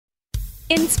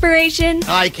Inspiration.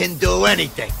 I can do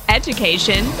anything.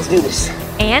 Education. Let's do this.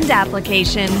 And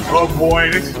application. Oh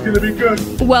boy, this is going to be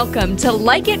good. Welcome to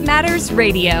Like It Matters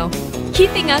Radio.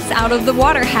 Keeping us out of the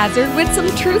water hazard with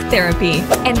some truth therapy.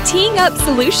 And teeing up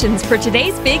solutions for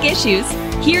today's big issues.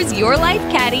 Here's your life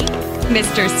caddy,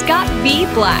 Mr. Scott V.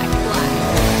 Black.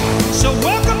 So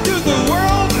welcome to the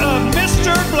world of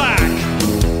Mr. Black.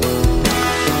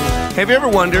 Have you ever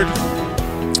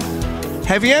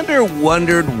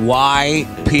wondered why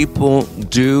people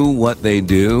do what they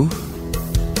do?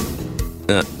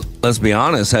 Let's be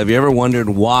honest. Have you ever wondered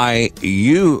why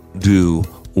you do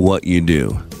what you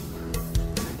do?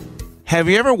 Have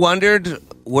you ever wondered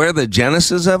where the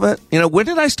genesis of it? When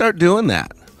did I start doing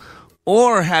that?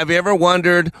 Or have you ever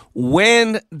wondered,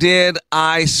 when did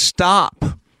I stop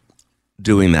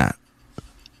doing that?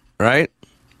 Right?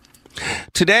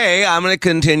 Today, I'm going to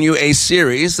continue a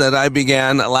series that I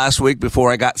began last week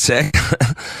before I got sick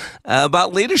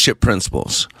about leadership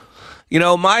principles.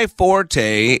 My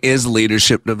forte is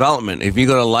leadership development. If you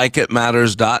go to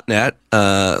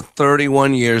likeitmatters.net,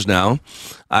 31 years now,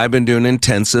 I've been doing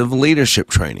intensive leadership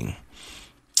training.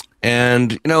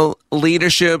 And,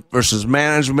 leadership versus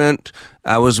management.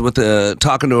 I was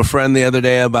talking to a friend the other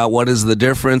day about what is the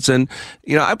difference. And,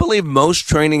 I believe most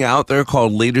training out there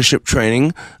called leadership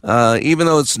training, even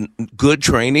though it's good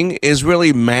training, is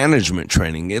really management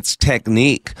training. It's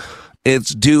technique.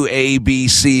 It's do A, B,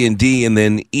 C, and D, and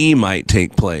then E might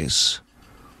take place.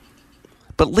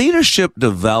 But leadership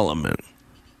development,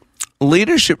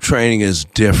 leadership training is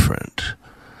different.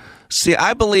 See,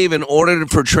 I believe in order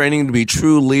for training to be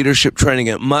true leadership training,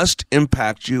 it must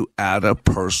impact you at a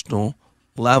personal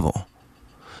level.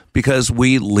 Because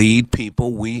we lead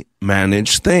people, we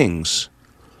manage things.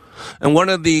 And one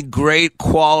of the great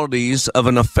qualities of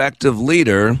an effective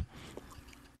leader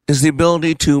is the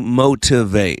ability to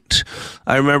motivate.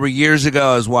 I remember years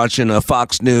ago I was watching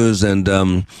Fox News, and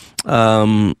one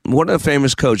of the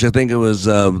famous coach, I think it was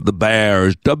the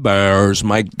Bears,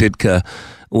 Mike Ditka,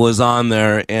 was on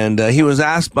there, and he was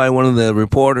asked by one of the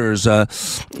reporters,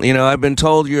 I've been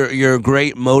told you're a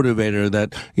great motivator,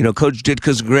 that, Coach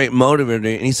Ditka's a great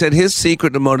motivator. And he said his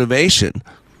secret to motivation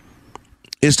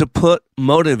is to put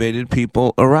motivated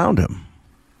people around him.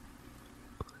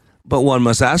 But one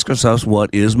must ask ourselves, what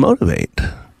is motivate?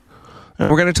 And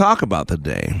we're going to talk about that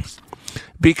today.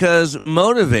 Because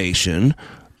motivation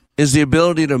is the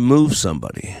ability to move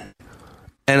somebody.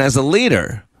 And as a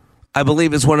leader, I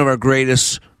believe it's one of our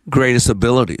greatest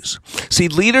abilities. See,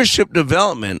 leadership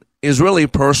development is really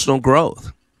personal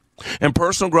growth. And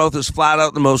personal growth is flat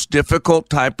out the most difficult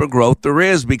type of growth there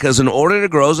is, because in order to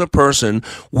grow as a person,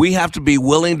 we have to be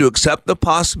willing to accept the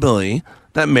possibility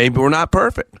that maybe we're not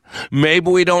perfect.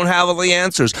 Maybe we don't have all the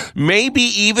answers. Maybe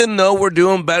even though we're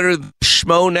doing better than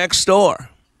schmo next door,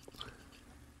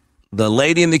 the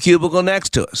lady in the cubicle next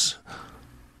to us,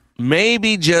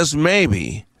 maybe, just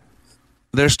maybe,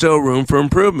 there's still room for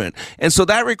improvement. And so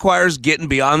that requires getting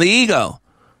beyond the ego.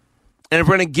 And if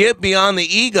we're going to get beyond the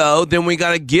ego, then we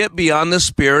got to get beyond the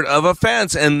spirit of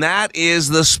offense. And that is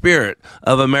the spirit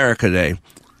of America today.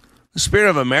 The spirit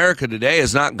of America today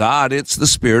is not God, it's the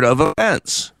spirit of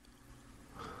offense.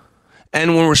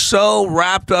 And when we're so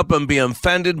wrapped up in being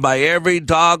offended by every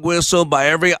dog whistle, by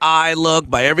every eye look,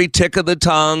 by every tick of the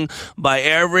tongue, by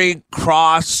every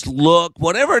cross look,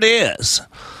 whatever it is,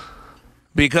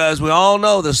 because we all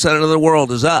know the center of the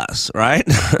world is us, right?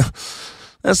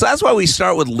 And so that's why we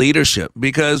start with leadership,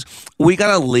 because we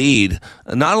got to lead.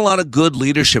 Not a lot of good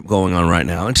leadership going on right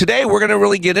now. And today we're going to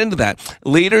really get into that.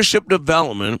 Leadership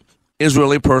development is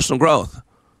really personal growth.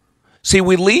 See,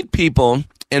 we lead people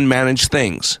and manage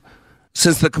things.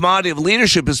 Since the commodity of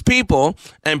leadership is people,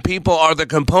 and people are the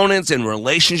components in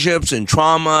relationships and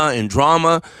trauma and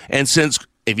drama, and since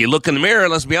if you look in the mirror,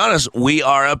 let's be honest, we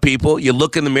are a people. You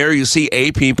look in the mirror, you see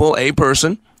a people, a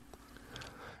person.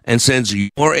 And since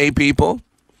you're a people,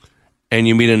 and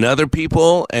you meet another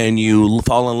people, and you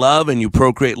fall in love, and you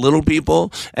procreate little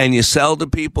people, and you sell to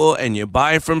people, and you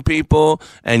buy from people,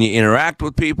 and you interact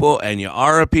with people, and you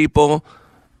are a people,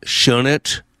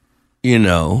 shouldn't you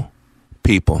know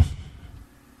people?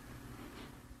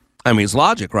 I mean, it's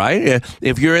logic, right?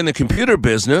 If you're in the computer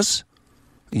business,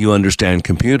 you understand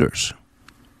computers.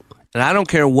 And I don't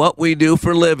care what we do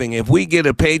for a living, if we get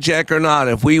a paycheck or not,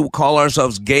 if we call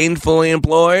ourselves gainfully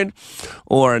employed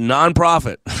or a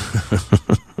nonprofit,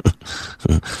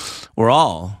 we're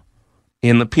all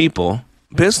in the people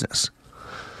business.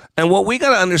 And what we got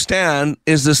to understand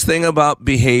is this thing about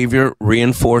behavior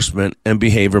reinforcement and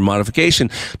behavior modification.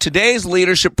 Today's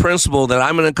leadership principle that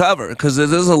I'm going to cover, because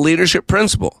this is a leadership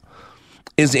principle,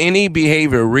 is any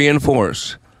behavior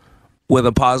reinforced with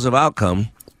a positive outcome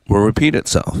will repeat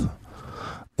itself.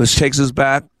 Which takes us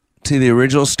back to the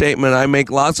original statement I make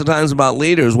lots of times about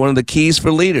leaders. One of the keys for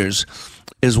leaders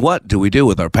is, what do we do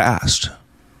with our past?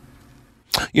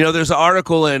 You know, there's an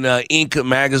article in Inc.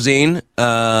 magazine.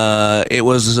 It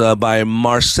was by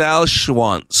Marcel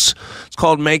Schwantz. It's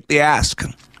called Make the Ask.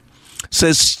 It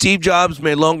says Steve Jobs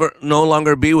may no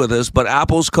longer be with us, but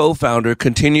Apple's co-founder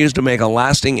continues to make a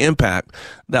lasting impact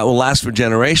that will last for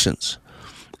generations.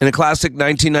 In a classic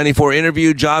 1994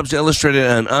 interview, Jobs illustrated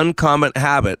an uncommon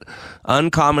habit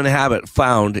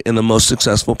found in the most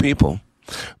successful people.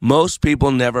 Most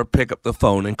people never pick up the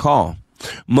phone and call.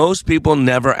 Most people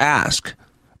never ask.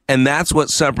 And that's what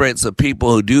separates the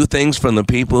people who do things from the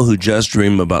people who just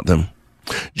dream about them.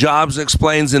 Jobs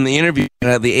explains in the interview that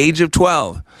at the age of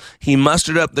 12, he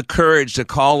mustered up the courage to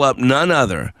call up none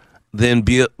other than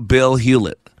Bill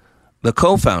Hewlett, the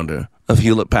co-founder of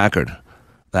Hewlett-Packard.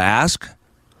 The ask?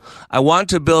 I want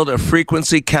to build a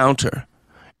frequency counter,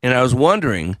 and I was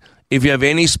wondering if you have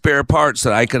any spare parts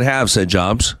that I could have, said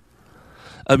Jobs.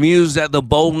 Amused at the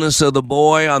boldness of the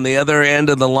boy on the other end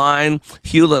of the line,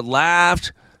 Hewlett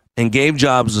laughed and gave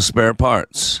Jobs the spare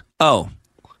parts. Oh,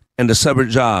 and a separate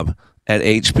job at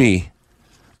HP.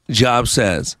 Jobs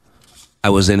says, I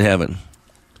was in heaven.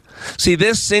 See,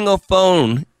 this single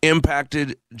phone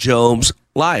impacted Job's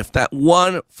life. That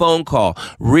one phone call,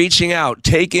 reaching out,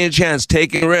 taking a chance,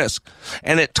 taking a risk.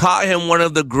 And it taught him one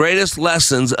of the greatest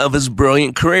lessons of his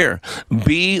brilliant career.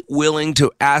 Be willing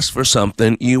to ask for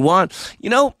something you want. You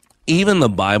know, even the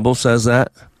Bible says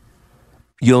that.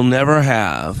 You'll never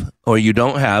have, or you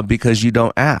don't have, because you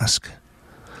don't ask.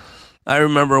 I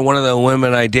remember one of the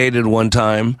women I dated one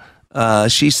time,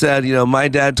 she said, you know, my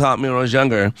dad taught me when I was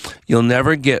younger, you'll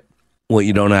never get what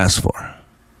you don't ask for.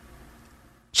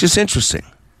 It's just interesting.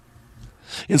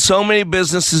 In so many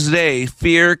businesses today,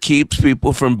 fear keeps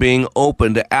people from being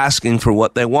open to asking for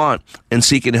what they want and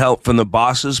seeking help from their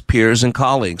bosses, peers, and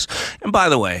colleagues. And by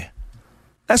the way,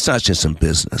 that's not just in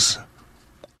business.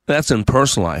 That's in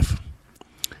personal life.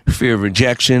 Fear of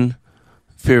rejection,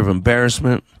 fear of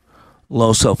embarrassment,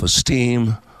 low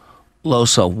self-esteem, low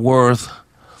self-worth,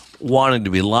 wanting to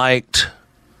be liked,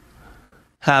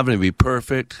 having to be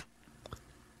perfect,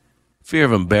 fear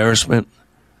of embarrassment,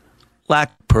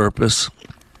 lack of purpose,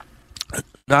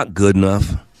 not good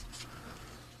enough.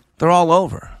 They're all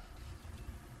over.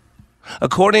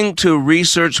 According to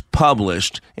research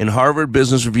published in Harvard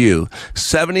Business Review,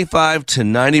 75 to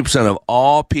 90% of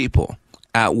all people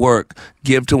at work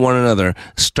give to one another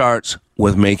starts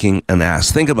with making an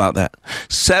ask. Think about that.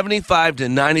 75 to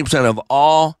 90% of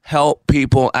all help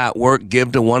people at work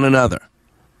give to one another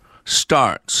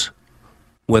starts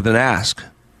with an ask.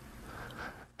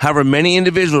 However, many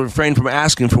individuals refrain from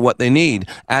asking for what they need,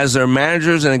 as their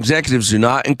managers and executives do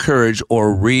not encourage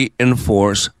or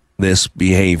reinforce this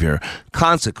behavior.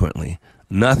 Consequently,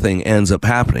 nothing ends up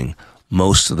happening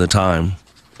most of the time.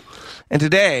 And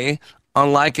today,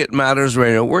 on Like It Matters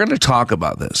Radio, we're going to talk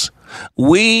about this.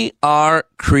 We are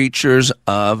creatures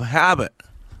of habit.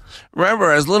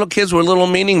 Remember, as little kids, we're little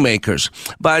meaning makers.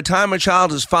 By the time a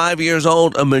child is 5 years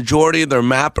old, a majority of their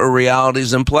map of reality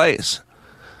is in place.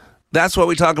 That's why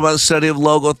we talk about the study of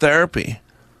logotherapy.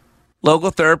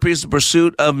 Logotherapy is the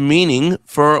pursuit of meaning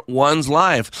for one's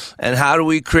life. And how do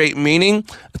we create meaning?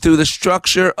 Through the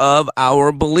structure of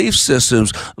our belief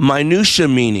systems. Minutia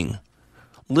meaning.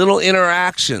 Little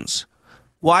interactions.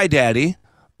 Why, Daddy?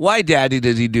 Why, Daddy,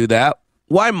 did he do that?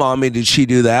 Why, Mommy, did she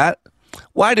do that?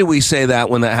 Why do we say that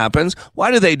when that happens?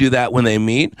 Why do they do that when they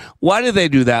meet? Why do they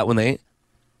do that when they...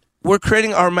 We're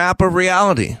creating our map of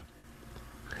reality.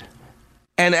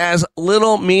 And as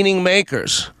little meaning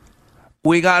makers,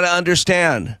 we got to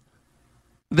understand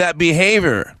that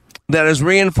behavior that is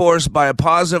reinforced by a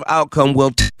positive outcome will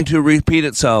tend to repeat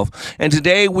itself. And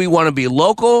today we want to be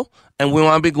local and we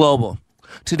want to be global.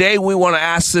 Today we want to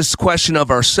ask this question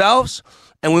of ourselves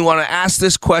and we want to ask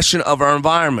this question of our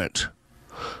environment.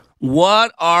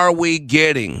 What are we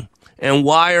getting and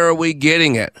why are we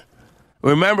getting it?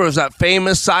 Remember, it was that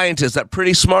famous scientist, that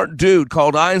pretty smart dude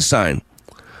called Einstein,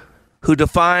 who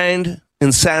defined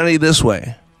insanity this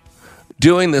way: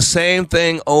 doing the same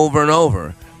thing over and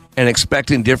over and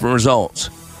expecting different results.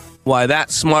 Why,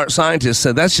 that smart scientist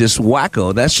said, that's just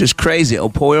wacko. That's just crazy. Oh,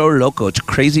 pollo loco. It's a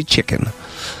crazy chicken.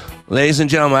 Ladies and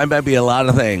gentlemen, I might be a lot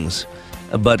of things,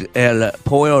 but el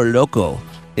pollo loco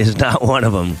is not one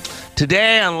of them.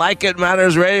 Today on Like It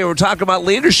Matters Radio, we're talking about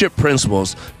leadership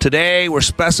principles. Today, we're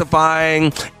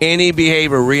specifying any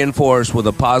behavior reinforced with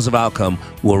a positive outcome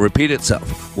will repeat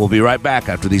itself. We'll be right back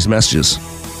after these messages.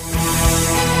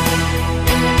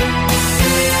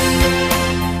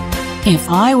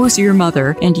 If I was your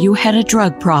mother and you had a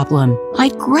drug problem,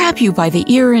 I'd grab you by the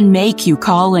ear and make you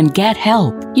call and get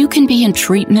help. You can be in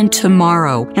treatment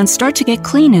tomorrow and start to get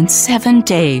clean in 7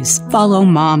 days. Follow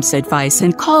Mom's advice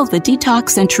and call the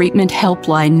Detox and Treatment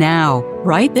Helpline now.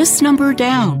 Write this number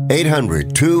down.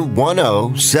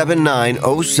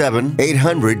 800-210-7907.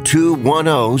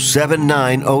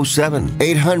 800-210-7907.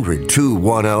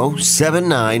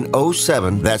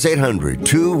 800-210-7907. That's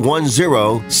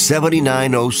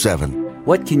 800-210-7907.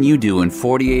 What can you do in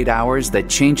 48 hours that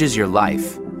changes your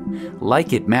life?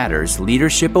 Like It Matters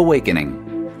Leadership Awakening.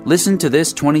 Listen to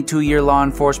this 22-year law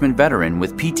enforcement veteran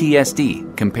with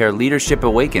PTSD compare Leadership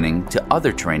Awakening to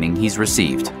other training he's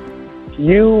received.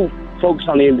 You focus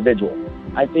on the individual.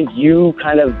 I think you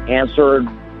kind of answered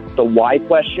the why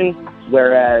question,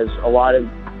 whereas a lot of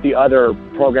the other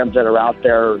programs that are out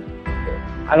there,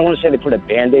 I don't want to say they put a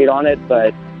Band-Aid on it,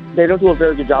 but they don't do a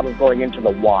very good job of going into the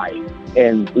why.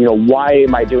 And, why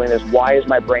am I doing this? Why is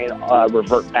my brain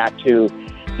revert back to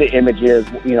the images?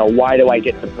 Why do I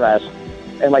get depressed?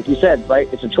 And like you said, right,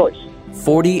 it's a choice.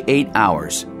 48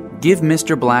 hours. Give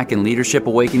Mr. Black and Leadership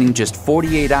Awakening just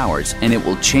 48 hours and it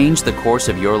will change the course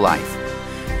of your life.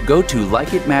 Go to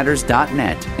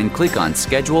likeitmatters.net and click on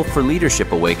Schedule for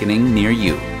Leadership Awakening near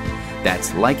you.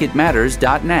 That's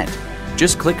likeitmatters.net.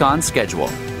 Just click on Schedule.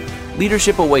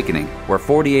 Leadership Awakening, where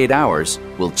 48 hours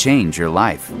will change your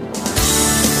life.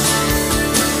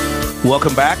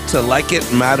 Welcome back to Like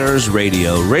It Matters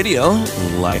Radio. Radio,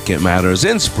 like it matters,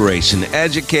 inspiration,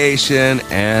 education,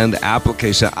 and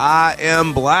application. I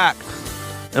am Black.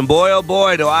 And boy, oh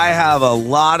boy, do I have a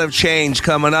lot of change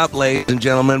coming up, ladies and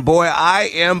gentlemen. Boy,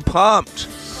 I am pumped.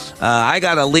 I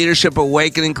got a Leadership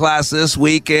Awakening class this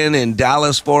weekend in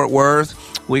Dallas, Fort Worth.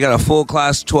 We got a full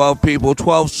class, 12 people,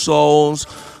 12 souls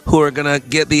who are going to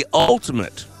get the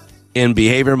ultimate in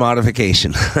behavior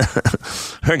modification.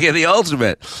 Or get the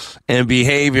ultimate in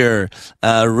behavior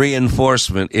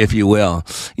reinforcement, if you will.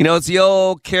 It's the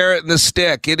old carrot and the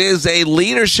stick. It is a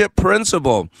leadership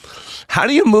principle. How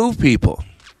do you move people?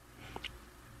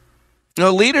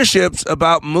 Leadership's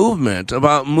about movement,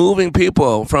 about moving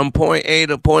people from point A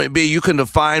to point B. You can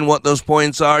define what those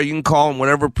points are. You can call them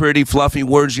whatever pretty, fluffy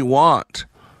words you want.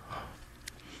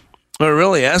 But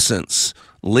really, essence,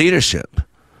 leadership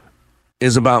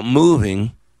is about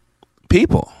moving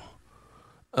people.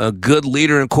 A good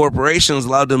leader in corporations is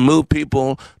allowed to move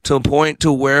people to a point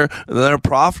to where they're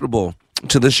profitable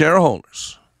to the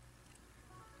shareholders.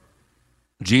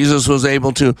 Jesus was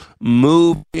able to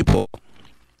move people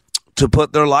to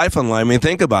put their life on line. I mean,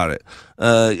 think about it.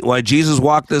 Why Jesus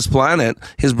walked this planet,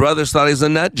 his brothers thought he was a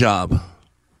nut job.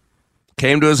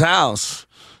 Came to his house.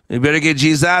 You better get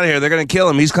Jesus out of here. They're going to kill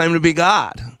him. He's claiming to be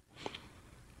God.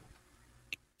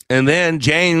 And then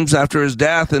James, after his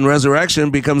death and resurrection,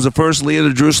 becomes the first leader of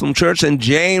the Jerusalem church. And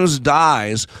James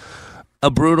dies a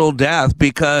brutal death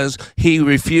because he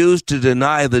refused to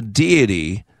deny the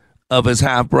deity of his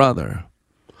half-brother.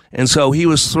 And so he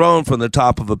was thrown from the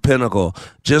top of a pinnacle,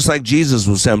 just like Jesus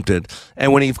was tempted.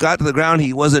 And when he got to the ground,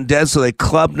 he wasn't dead, so they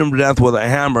clubbed him to death with a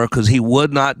hammer because he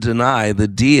would not deny the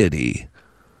deity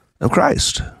of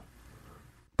Christ.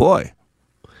 Boy,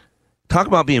 talk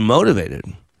about being motivated.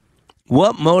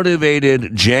 What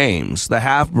motivated James, the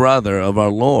half-brother of our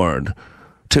Lord,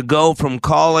 to go from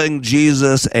calling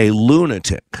Jesus a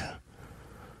lunatic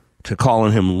to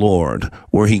calling him Lord,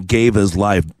 where he gave his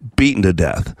life beaten to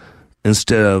death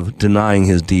instead of denying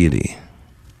his deity?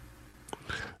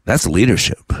 That's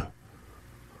leadership.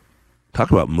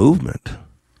 Talk about movement.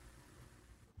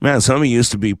 Man, some of you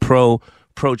used to be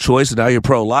pro-choice, and now you're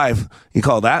pro-life. You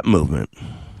call that movement.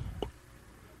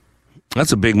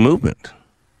 That's a big movement.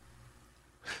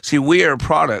 See, we are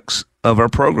products of our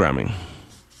programming.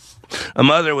 A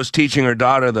mother was teaching her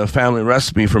daughter the family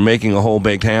recipe for making a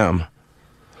whole-baked ham.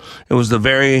 It was the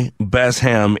very best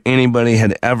ham anybody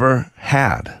had ever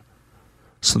had.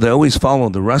 So they always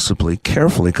followed the recipe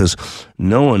carefully because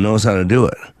no one knows how to do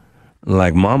it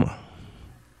like Mama.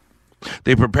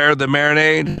 They prepared the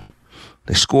marinade.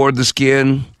 They scored the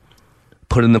skin,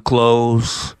 put in the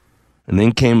cloves, and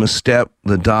then came a step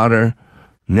the daughter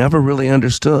never really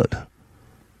understood.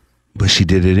 But she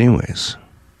did it anyways.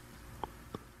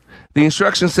 The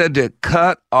instructions said to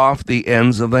cut off the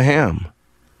ends of the ham.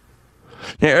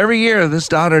 Now, every year this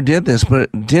daughter did this, but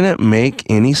it didn't make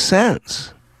any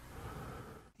sense.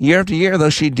 Year after year, though,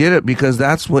 she did it because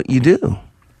that's what you do.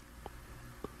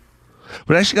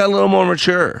 But as she got a little more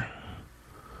mature,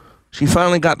 she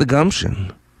finally got the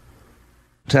gumption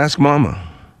to ask Mama,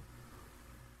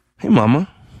 "Hey, Mama,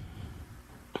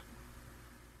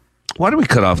 why do we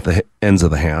cut off the ends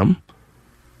of the ham?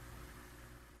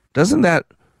 Doesn't that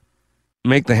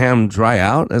make the ham dry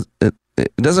out?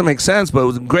 It doesn't make sense, but it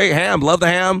was a great ham. Love the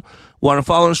ham. Want to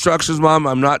follow instructions, Mom.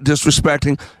 I'm not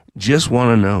disrespecting. Just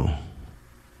want to know.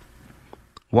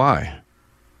 Why?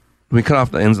 We cut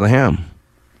off the ends of the ham.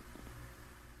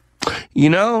 You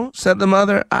know, said the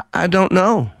mother, I don't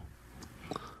know.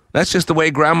 That's just the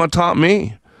way Grandma taught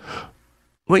me.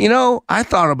 Well, you know, I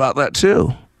thought about that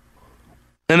too.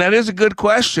 And that is a good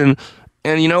question.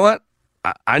 And you know what?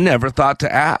 I never thought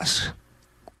to ask.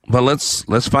 But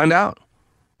let's find out.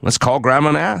 Let's call Grandma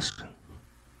and ask.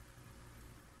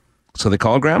 So they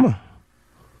called Grandma.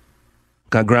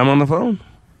 Got Grandma on the phone.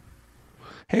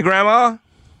 Hey, Grandma.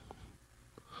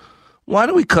 Why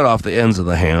do we cut off the ends of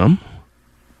the ham?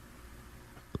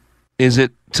 Is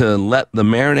it to let the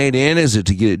marinade in? Is it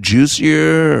to get it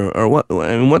juicier? Or what?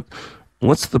 I mean,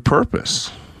 what's the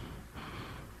purpose?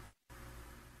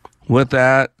 With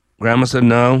that, Grandma said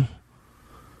no.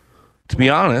 To be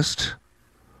honest,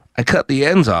 I cut the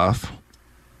ends off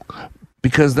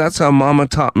because that's how Mama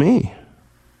taught me.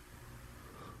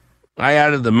 I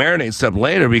added the marinade step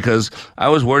later because I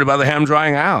was worried about the ham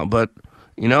drying out. But,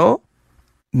 you know,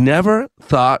 never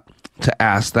thought to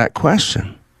ask that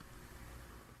question.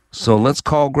 So let's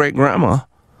call Great Grandma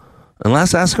and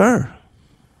let's ask her.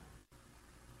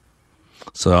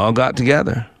 So they all got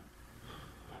together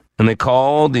and they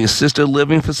called the assisted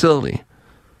living facility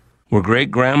where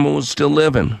Great Grandma was still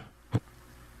living.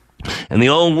 And the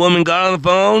old woman got on the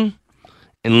phone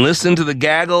and listened to the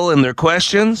gaggle and their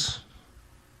questions.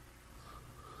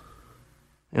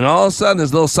 And all of a sudden,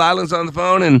 there's a little silence on the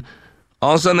phone, and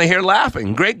all of a sudden they hear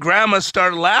laughing. Great Grandma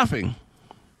started laughing.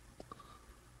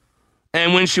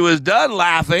 And when she was done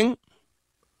laughing,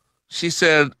 she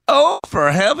said, "Oh,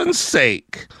 for heaven's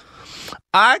sake,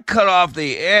 I cut off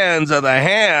the ends of the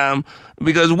ham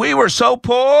because we were so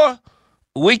poor,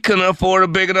 we couldn't afford a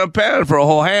big enough pan for a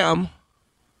whole ham."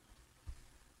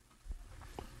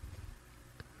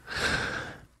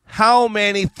 How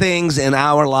many things in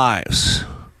our lives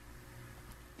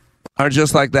are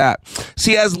just like that?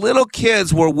 See, as little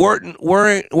kids, we're working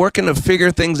to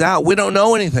figure things out. We don't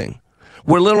know anything.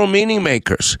 We're little meaning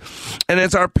makers. And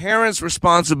it's our parents'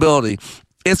 responsibility.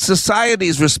 It's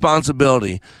society's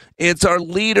responsibility. It's our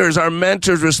leaders, our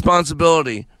mentors'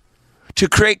 responsibility to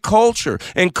create culture.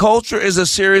 And culture is a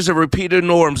series of repeated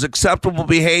norms, acceptable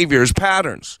behaviors,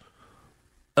 patterns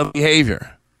of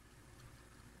behavior.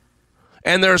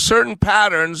 And there are certain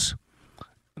patterns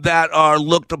that are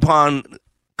looked upon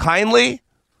kindly,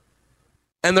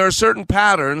 and there are certain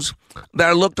patterns that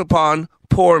are looked upon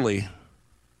poorly.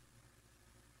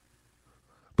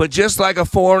 But just like a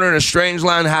foreigner in a strange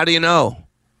land, how do you know?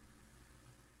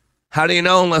 How do you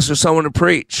know unless there's someone to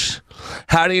preach?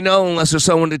 How do you know unless there's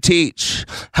someone to teach?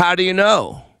 How do you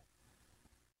know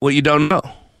what you don't know?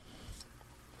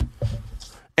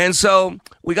 And so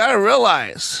we got to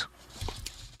realize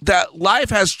that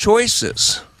life has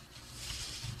choices.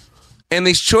 And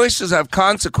these choices have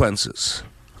consequences.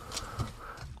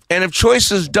 And if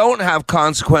choices don't have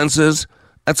consequences,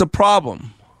 that's a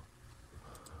problem.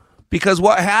 Because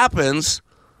what happens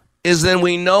is then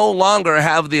we no longer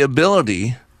have the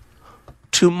ability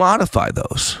to modify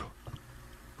those.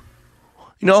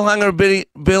 You no longer have the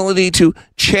ability to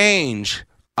change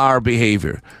our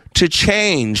behavior, to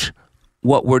change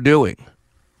what we're doing.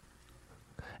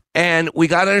 And we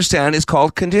got to understand it's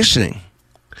called conditioning.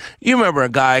 You remember a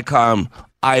guy called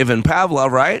Ivan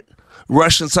Pavlov, right?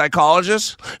 Russian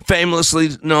psychologist,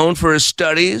 famously known for his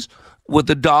studies with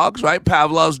the dogs, right?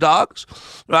 Pavlov's dogs,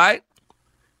 right?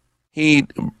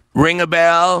 He'd ring a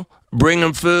bell, bring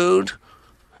them food,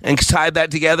 and tied that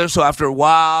together. So after a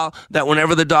while, that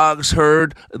whenever the dogs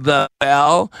heard the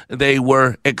bell, they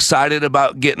were excited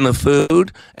about getting the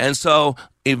food. And so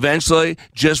eventually,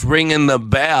 just ringing the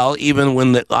bell, even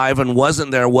when Ivan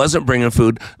wasn't there, wasn't bringing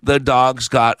food, the dogs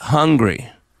got hungry.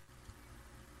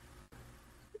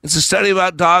 It's a study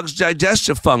about dogs'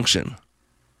 digestive function.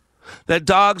 That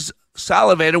dogs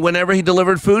salivated whenever he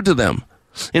delivered food to them.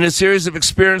 In a series of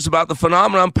experiments about the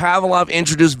phenomenon, Pavlov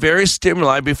introduced various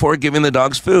stimuli before giving the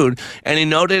dogs food, and he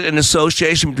noted an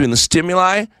association between the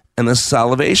stimuli and the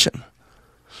salivation.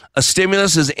 A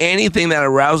stimulus is anything that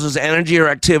arouses energy or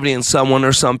activity in someone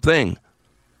or something.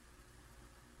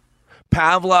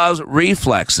 Pavlov's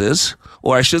reflexes,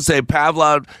 or I should say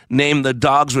Pavlov named the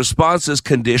dog's responses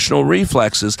conditional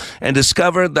reflexes and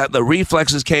discovered that the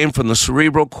reflexes came from the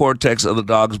cerebral cortex of the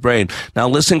dog's brain. Now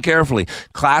listen carefully.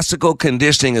 Classical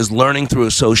conditioning is learning through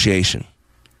association.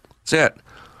 That's it.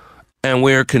 and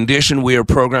we are conditioned, we are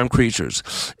programmed creatures.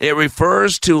 It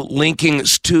refers to linking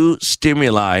two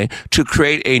stimuli to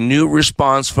create a new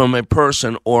response from a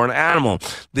person or an animal.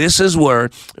 This is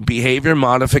where behavior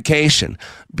modification,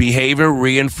 behavior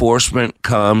reinforcement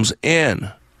comes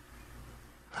in.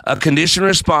 A conditioned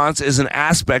response is an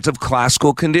aspect of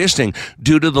classical conditioning.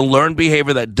 Due to the learned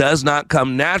behavior that does not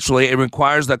come naturally, it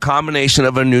requires the combination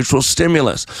of a neutral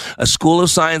stimulus. A school of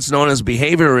science known as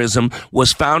behaviorism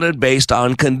was founded based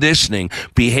on conditioning.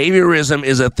 Behaviorism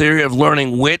is a theory of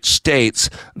learning which states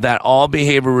that all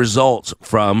behavior results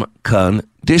from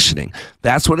conditioning.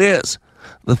 That's what it is.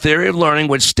 The theory of learning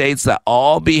which states that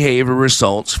all behavior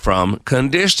results from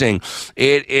conditioning.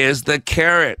 It is the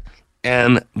carrot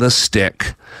and the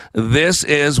stick. This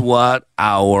is what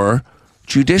our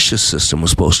judicial system was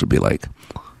supposed to be like.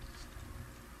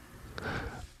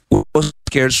 We're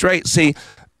scared straight. See,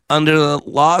 under the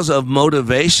laws of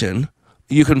motivation,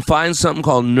 you can find something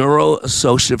called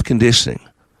neuroassociative conditioning,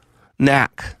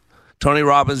 NAC. Tony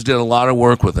Robbins did a lot of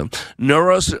work with him.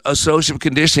 Neuroassociative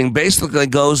conditioning basically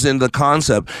goes into the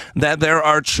concept that there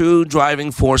are two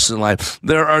driving forces in life.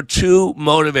 There are two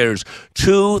motivators,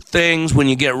 two things, when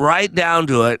you get right down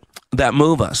to it, that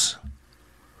move us.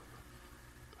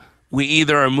 We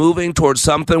either are moving towards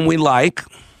something we like,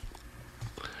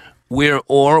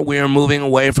 or we are moving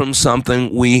away from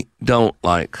something we don't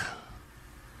like.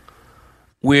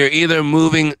 We're either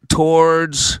moving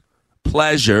towards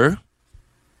pleasure,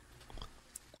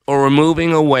 or we're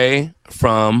moving away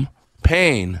from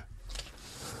pain.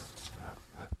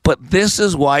 But this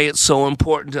is why it's so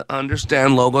important to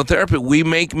understand logotherapy. We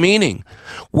make meaning.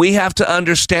 We have to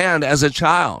understand as a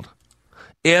child,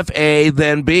 if A,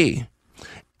 then B.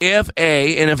 If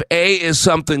A, and if A is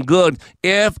something good,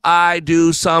 if I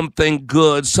do something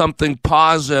good, something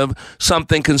positive,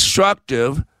 something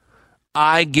constructive,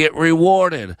 I get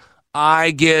rewarded.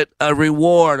 I get a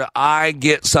reward. I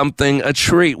get something, a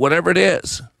treat, whatever it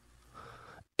is.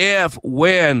 If,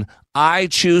 when I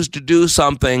choose to do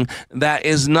something that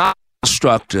is not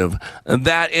constructive,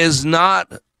 that is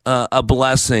not a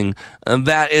blessing,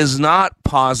 that is not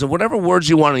positive, whatever words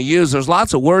you want to use, there's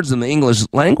lots of words in the English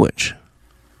language,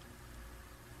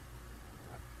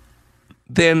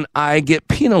 then I get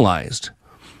penalized.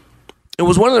 It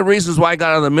was one of the reasons why I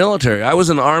got out of the military. I was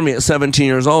in the Army at 17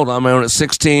 years old, on my own at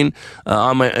 16, in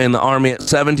the Army at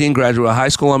 17, graduated high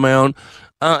school on my own.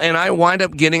 And I wind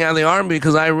up getting out of the Army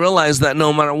because I realized that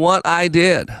no matter what I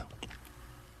did,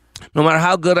 no matter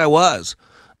how good I was,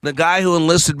 the guy who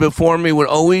enlisted before me would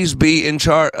always be in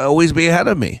charge, always be ahead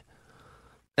of me.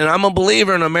 And I'm a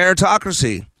believer in a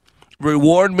meritocracy.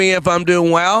 Reward me if I'm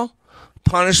doing well,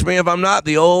 punish me if I'm not,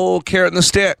 the old carrot and the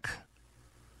stick.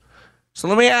 So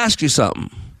let me ask you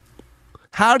something.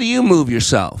 How do you move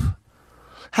yourself?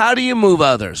 How do you move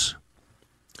others?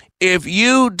 If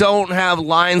you don't have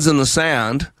lines in the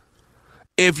sand,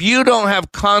 if you don't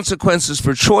have consequences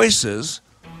for choices,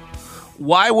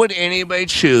 why would anybody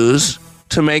choose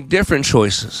to make different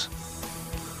choices?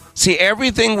 See,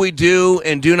 everything we do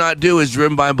and do not do is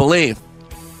driven by belief.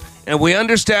 And we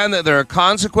understand that there are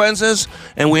consequences,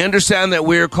 and we understand that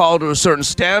we are called to a certain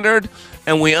standard,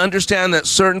 and we understand that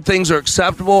certain things are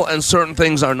acceptable and certain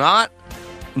things are not.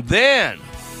 Then,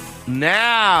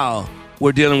 now,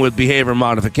 we're dealing with behavior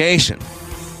modification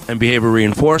and behavior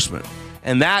reinforcement.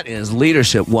 And that is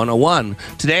Leadership 101.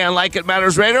 Today on Like It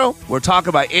Matters Radio, we're talking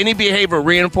about any behavior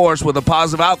reinforced with a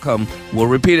positive outcome will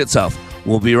repeat itself.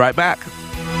 We'll be right back.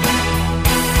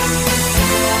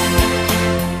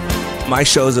 My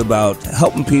show is about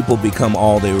helping people become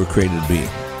all they were created to be.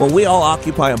 Well, we all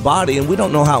occupy a body and we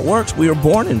don't know how it works. We were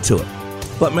born into it.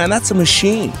 But man, that's a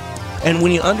machine. And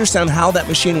when you understand how that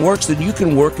machine works, then you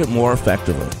can work it more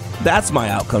effectively. That's my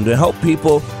outcome, to help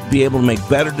people be able to make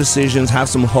better decisions, have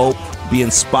some hope, be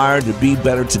inspired to be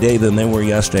better today than they were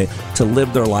yesterday, to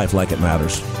live their life like it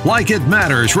matters. Like It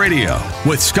Matters Radio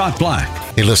with Scott Black.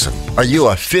 Hey, listen, are you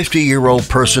a 50-year-old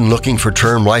person looking for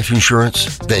term life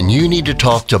insurance? Then you need to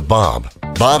talk to Bob.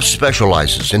 Bob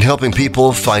specializes in helping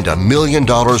people find $1 million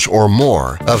or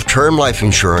more of term life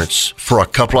insurance for a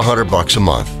couple of $100 a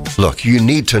month. Look, you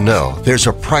need to know there's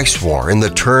a price war in the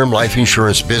term life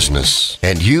insurance business,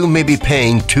 and you may be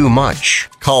paying too much.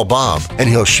 Call Bob, and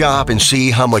he'll shop and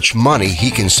see how much money he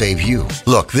can save you.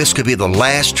 Look, this could be the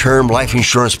last term life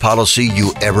insurance policy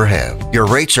you ever have. Your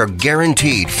rates are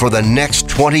guaranteed for the next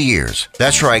 20 years.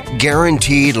 That's right,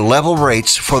 guaranteed level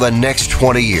rates for the next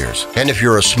 20 years. And if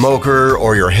you're a smoker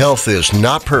or your health is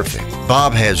not perfect,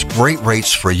 Bob has great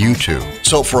rates for you too.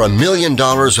 So for $1 million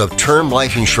of term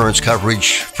life insurance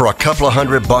coverage for a couple of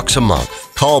 $100 a month,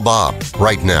 Call Bob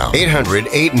right now.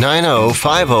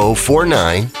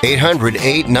 800-890-5049.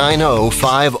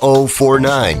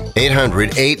 800-890-5049.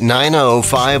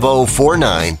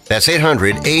 800-890-5049. That's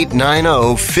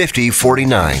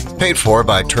 800-890-5049. Paid for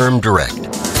by Term Direct.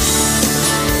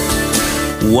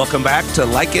 Welcome back to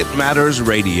Like It Matters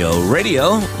Radio.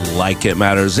 Radio, like it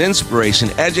matters,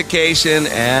 inspiration, education,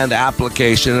 and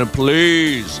application. And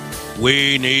please,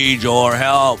 we need your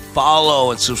help.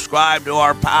 Follow and subscribe to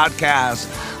our podcast,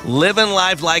 Living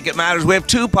Life Like It Matters. We have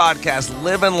two podcasts,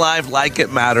 Living Life Like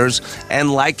It Matters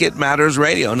and Like It Matters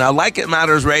Radio. Now, Like It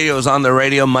Matters Radio is on the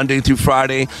radio Monday through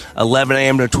Friday, 11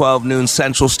 a.m. to 12 noon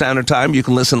Central Standard Time. You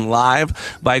can listen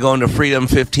live by going to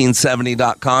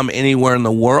freedom1570.com anywhere in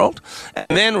the world.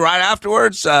 And then right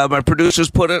afterwards, my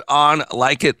producers put it on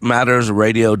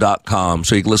likeitmattersradio.com.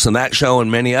 So you can listen to that show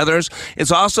and many others.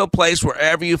 It's also placed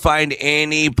wherever you find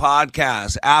any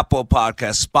podcast, Apple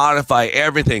Podcasts, Spotify,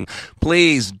 everything.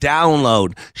 Please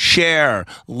download, share,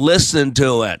 listen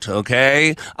to it,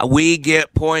 okay? We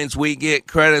get points, we get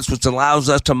credits, which allows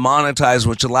us to monetize,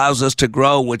 which allows us to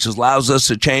grow, which allows us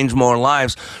to change more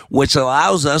lives, which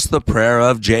allows us the prayer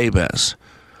of Jabez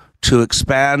to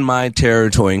expand my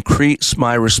territory, increase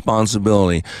my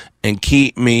responsibility, and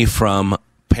keep me from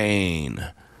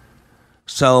pain.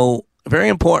 So, very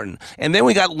important. And then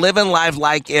we got Living Life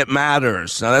Like It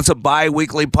Matters. Now, that's a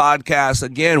bi-weekly podcast.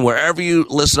 Again, wherever you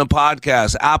listen to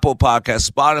podcasts, Apple Podcasts,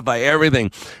 Spotify, everything,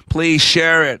 please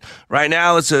share it. Right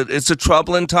now, it's a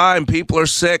troubling time. People are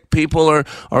sick. People are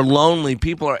lonely.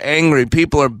 People are angry.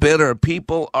 People are bitter.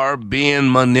 People are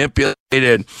being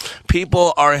manipulated.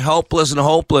 People are helpless and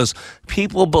hopeless.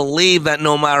 People believe that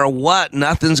no matter what,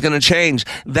 nothing's going to change.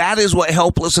 That is what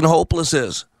helpless and hopeless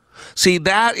is. See,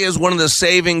 that is one of the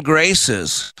saving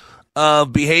graces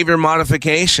of behavior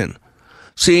modification.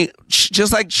 See,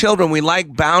 just like children, we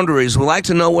like boundaries. We like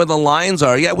to know where the lines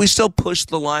are. Yeah, we still push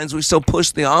the lines. We still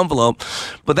push the envelope.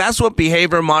 But that's what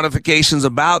behavior modification is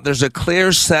about. There's a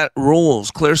clear set of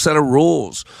rules.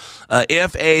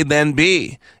 If A, then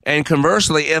B. And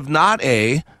conversely, if not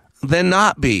A, then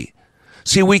not B.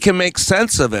 See, we can make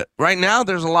sense of it. Right now,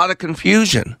 there's a lot of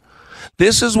confusion.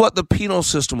 This is what the penal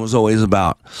system was always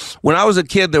about. When I was a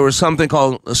kid, there was something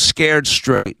called a scared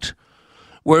straight,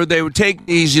 where they would take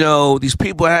these, these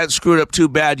people that hadn't screwed up too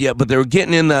bad yet, but they were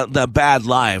getting in the bad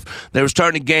life. They were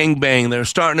starting to gangbang. They were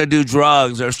starting to do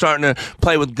drugs. They were starting to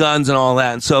play with guns and all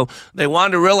that. And so they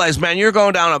wanted to realize, man, you're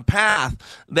going down a path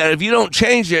that if you don't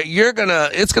change it,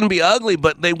 it's going to be ugly,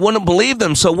 but they wouldn't believe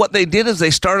them. So what they did is they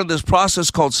started this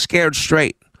process called scared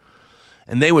straight.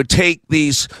 And they would take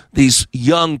these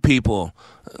young people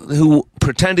who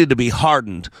pretended to be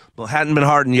hardened, but hadn't been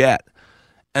hardened yet,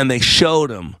 and they showed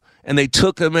them. And they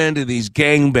took them into these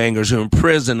gangbangers who are in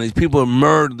prison, these people who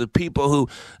murdered, the people who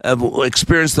have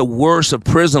experienced the worst of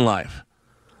prison life.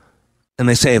 And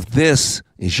they say, if this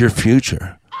is your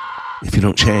future, if you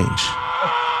don't change.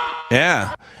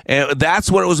 Yeah. And that's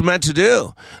what it was meant to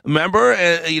do. Remember,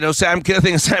 Sam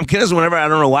Kinison, whenever, I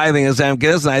don't know why I think of Sam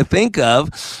Kinison, I think of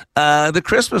the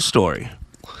Christmas Story,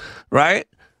 right?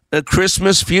 The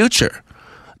Christmas future.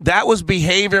 That was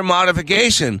behavior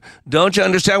modification. Don't you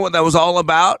understand what that was all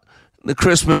about? The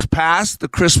Christmas past, the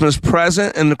Christmas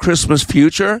present, and the Christmas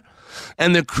future.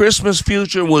 And the Christmas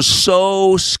future was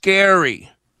so scary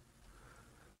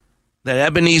that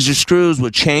Ebenezer Scrooge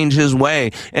would change his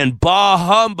way, and bah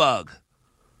humbug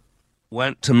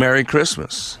went to Merry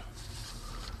Christmas.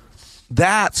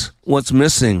 That's what's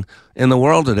missing in the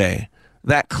world today.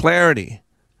 That clarity,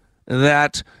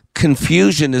 that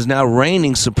confusion is now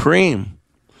reigning supreme.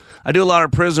 I do a lot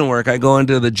of prison work. I go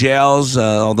into the jails,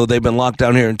 although they've been locked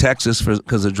down here in Texas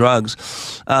because of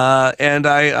drugs, and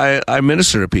I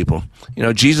minister to people.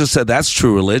 Jesus said that's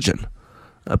true religion.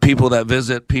 People that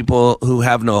visit people who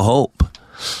have no hope.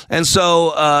 And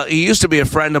so he used to be a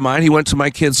friend of mine. He went to my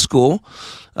kid's school.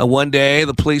 One day,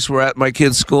 the police were at my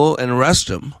kid's school and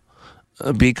arrested him.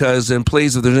 And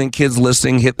please, if there's any kids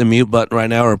listening, hit the mute button right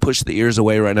now or push the ears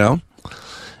away right now.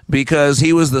 Because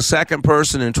he was the second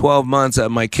person in 12 months at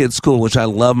my kid's school, which I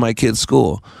love my kid's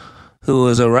school, who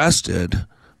was arrested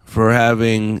for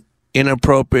having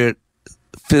inappropriate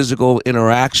physical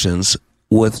interactions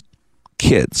with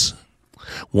kids.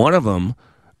 One of them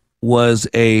was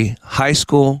a high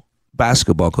school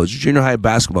basketball coach, junior high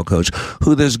basketball coach,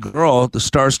 who this girl, the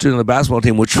star student of the basketball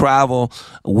team, would travel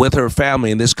with her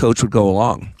family, and this coach would go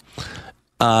along.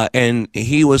 And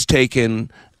he was taking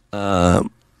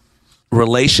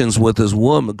relations with his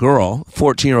woman, girl,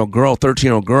 14-year-old girl,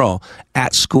 13-year-old girl,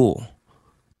 at school,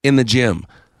 in the gym,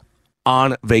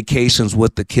 on vacations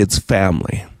with the kid's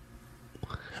family.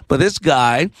 But this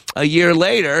guy, a year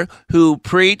later, who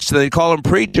preached, they call him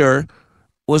preacher,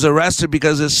 was arrested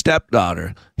because his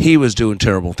stepdaughter, he was doing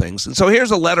terrible things. And so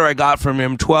here's a letter I got from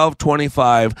him,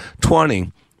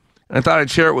 12/25/20. And I thought I'd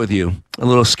share it with you, a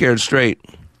little scared straight.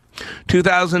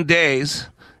 2,000 days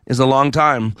is a long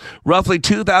time. Roughly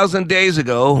 2,000 days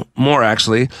ago, more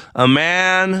actually, a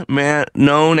man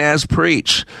known as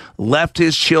Preach left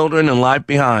his children and life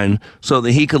behind so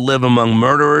that he could live among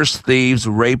murderers, thieves,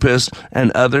 rapists,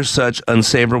 and other such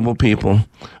unsavourable people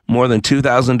more than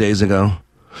 2,000 days ago.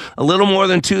 A little more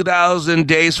than 2,000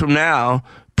 days from now,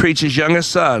 Preach's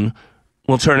youngest son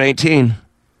will turn 18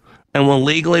 and will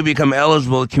legally become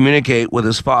eligible to communicate with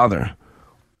his father.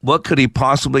 What could he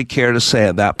possibly care to say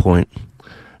at that point?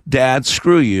 Dad,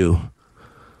 screw you.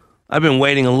 I've been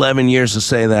waiting 11 years to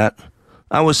say that.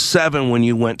 I was 7 when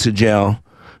you went to jail.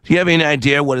 Do you have any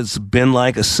idea what it's been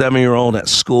like, a 7-year-old at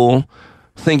school,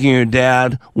 thinking your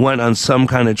dad went on some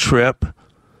kind of trip,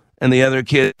 and the other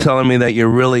kid telling me that you're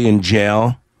really in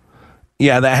jail?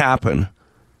 Yeah, that happened.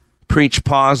 Preach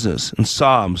pauses and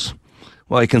sobs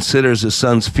while he considers his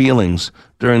son's feelings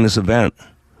during this event.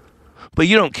 But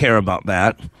you don't care about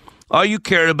that. All you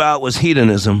cared about was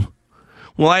hedonism.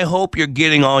 Well, I hope you're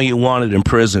getting all you wanted in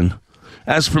prison.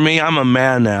 As for me, I'm a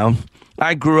man now.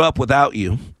 I grew up without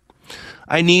you.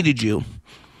 I needed you,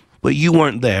 but you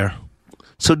weren't there.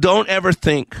 So don't ever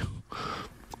think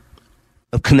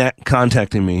of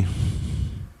contacting me.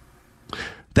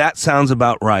 That sounds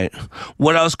about right.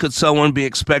 What else could someone be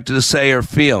expected to say or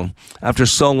feel after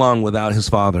so long without his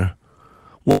father?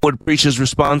 What would Preach's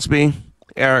response be?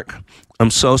 Eric,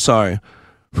 I'm so sorry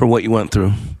for what you went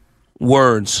through.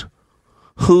 Words.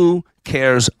 Who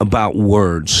cares about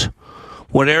words?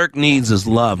 What Eric needs is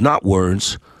love, not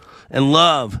words. And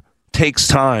love takes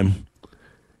time,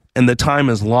 and the time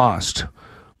is lost.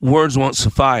 Words won't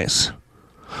suffice.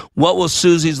 What will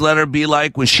Susie's letter be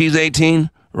like when she's 18?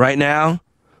 Right now,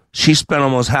 she spent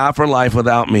almost half her life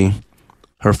without me,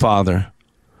 her father.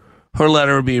 Her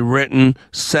letter will be written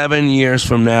 7 years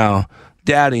from now.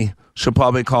 Daddy, she'll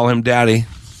probably call him Daddy.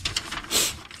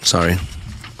 Sorry.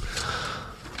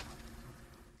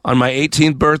 On my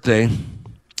 18th birthday,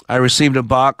 I received a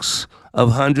box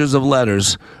of hundreds of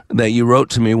letters that you wrote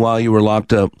to me while you were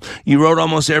locked up. You wrote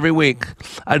almost every week.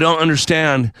 I don't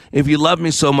understand. If you love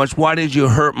me so much, why did you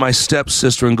hurt my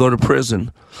stepsister and go to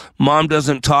prison? Mom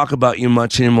doesn't talk about you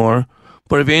much anymore,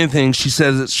 but if anything, she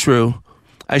says it's true.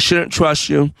 I shouldn't trust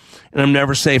you, and I'm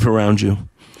never safe around you.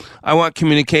 I want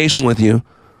communication with you,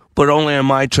 but only on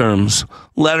my terms.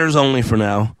 Letters only for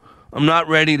now. I'm not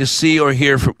ready to see or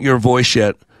hear from your voice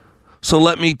yet. So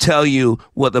let me tell you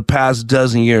what the past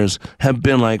dozen years have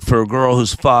been like for a girl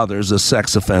whose father is a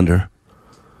sex offender.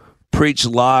 Preach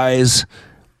lies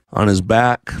on his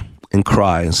back and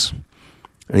cries.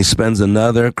 And he spends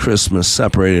another Christmas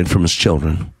separated from his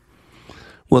children.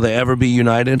 Will they ever be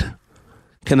united?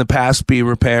 Can the past be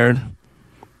repaired?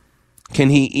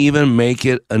 Can he even make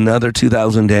it another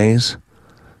 2,000 days?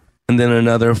 And then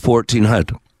another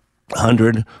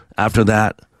 1,400 after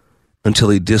that until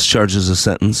he discharges a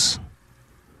sentence?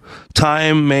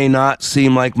 Time may not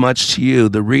seem like much to you,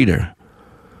 the reader,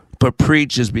 but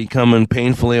Preach is becoming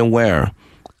painfully aware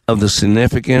of the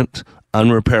significant,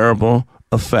 unrepairable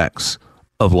effects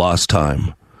of lost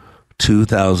time.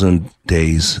 2,000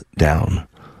 days down.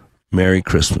 Merry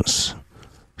Christmas.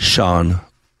 Sean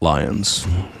Lyons.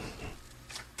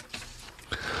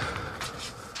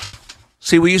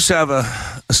 See, we used to have a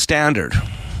standard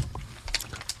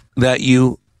that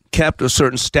you kept a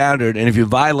certain standard, and if you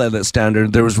violated that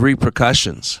standard, there was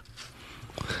repercussions.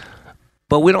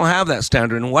 But we don't have that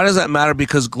standard, and why does that matter?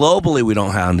 Because globally we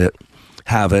don't have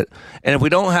it, and if we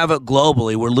don't have it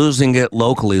globally, we're losing it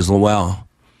locally as well.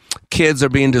 Kids are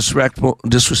being disrespectful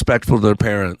to their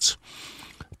parents.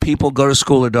 People go to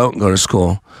school or don't go to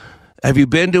school. Have you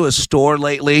been to a store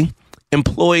lately?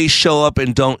 Employees show up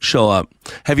and don't show up.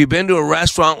 Have you been to a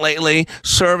restaurant lately?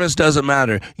 Service doesn't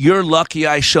matter. You're lucky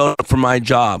I showed up for my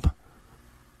job.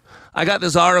 I got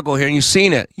this article here, and you've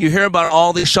seen it. You hear about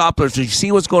all these shoplifters. You see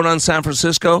what's going on in San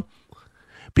Francisco?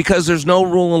 Because there's no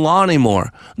rule of law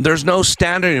anymore. There's no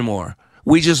standard anymore.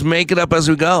 We just make it up as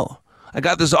we go. I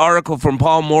got this article from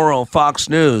Paul Morrow, Fox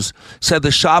News, said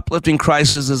the shoplifting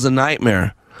crisis is a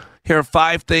nightmare. Here are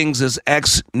 5 things this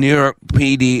ex-New York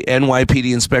PD,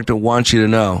 NYPD inspector wants you to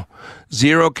know.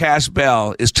 Zero cash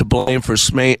bail is to blame for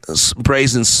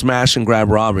brazen smash and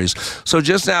grab robberies. So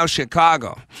just now,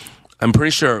 Chicago, I'm pretty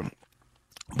sure,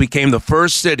 became the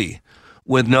first city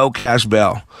with no cash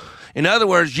bail. In other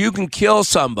words, you can kill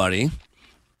somebody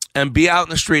and be out in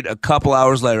the street a couple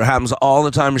hours later. It happens all the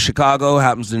time in Chicago,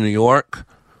 happens in New York.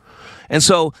 And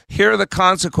so here are the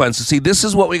consequences. See, this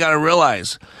is what we got to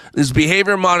realize. This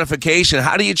behavior modification.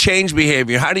 How do you change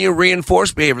behavior? How do you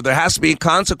reinforce behavior? There has to be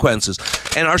consequences.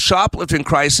 And our shoplifting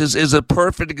crisis is a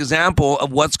perfect example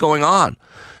of what's going on.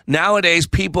 Nowadays,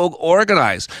 people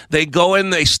organize. They go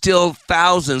in, they steal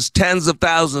thousands, tens of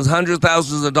thousands, hundreds of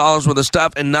thousands of dollars worth of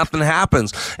stuff, and nothing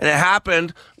happens. And it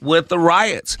happened with the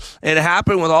riots. And it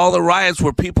happened with all the riots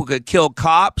where people could kill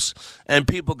cops and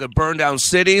people could burn down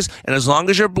cities. And as long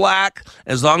as you're black,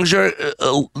 as long as you're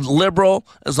liberal,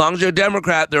 as long as you're a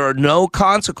Democrat, there are no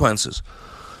consequences.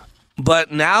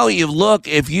 But now you look,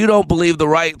 if you don't believe the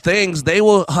right things, they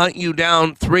will hunt you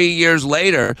down 3 years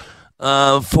later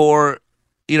for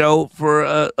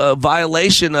a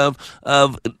violation of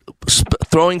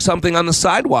throwing something on the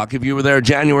sidewalk if you were there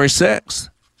January 6th.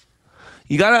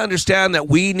 You got to understand that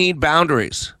we need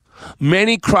boundaries.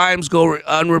 Many crimes go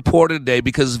unreported today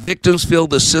because victims feel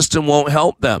the system won't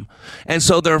help them. And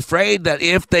so they're afraid that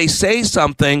if they say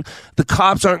something, the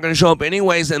cops aren't going to show up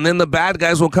anyways, and then the bad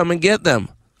guys will come and get them.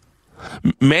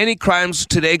 Many crimes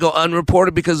today go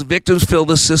unreported because victims feel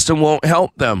the system won't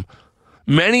help them.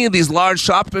 Many of these large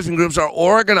shoplifting groups are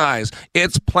organized.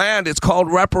 It's planned. It's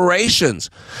called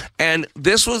reparations. And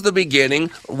this was the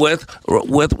beginning with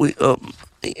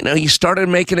you started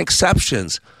making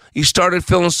exceptions. You started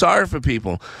feeling sorry for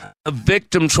people. A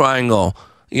victim triangle,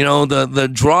 the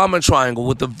drama triangle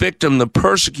with the victim, the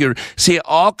persecutor. See, it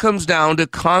all comes down to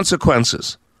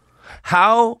consequences.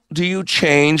 How do you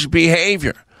change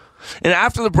behavior? And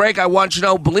after the break, I want you to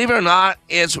know, believe it or not,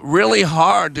 it's really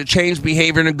hard to change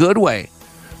behavior in a good way.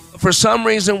 For some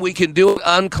reason, we can do it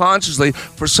unconsciously.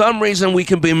 For some reason, we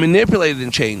can be manipulated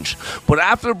and changed. But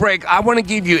after the break, I want to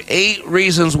give you 8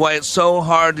 reasons why it's so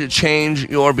hard to change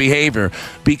your behavior.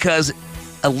 Because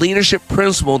a leadership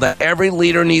principle that every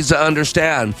leader needs to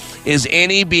understand is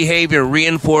any behavior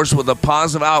reinforced with a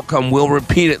positive outcome will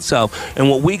repeat itself.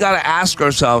 And what we got to ask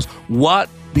ourselves,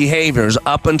 what behaviors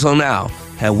up until now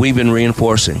have we been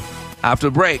reinforcing? After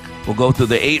the break, we'll go through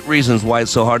the 8 reasons why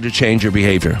it's so hard to change your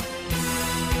behavior.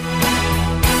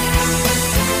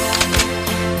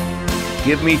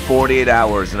 Give me 48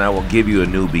 hours and I will give you a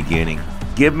new beginning.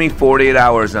 Give me 48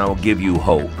 hours and I will give you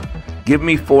hope. Give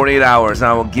me 48 hours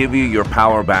and I will give you your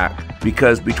power back.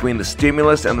 Because between the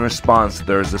stimulus and the response,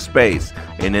 there is a space.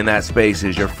 And in that space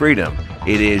is your freedom.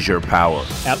 It is your power.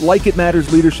 At Like It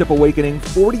Matters Leadership Awakening,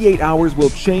 48 hours will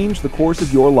change the course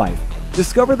of your life.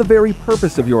 Discover the very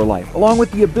purpose of your life, along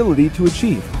with the ability to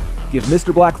achieve. Give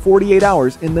Mr. Black 48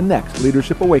 hours in the next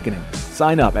Leadership Awakening.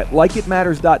 Sign up at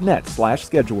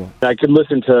likeitmatters.net/schedule. I could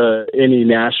listen to any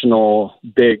national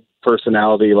big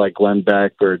personality like Glenn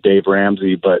Beck or Dave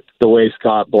Ramsey, but the way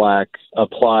Scott Black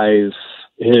applies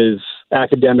his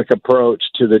academic approach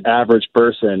to the average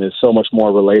person is so much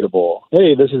more relatable.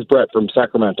 Hey, this is Brett from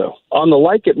Sacramento. On the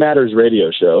Like It Matters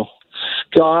radio show,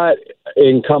 Scott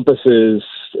encompasses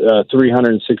a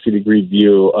 360-degree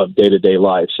view of day-to-day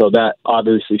life. So that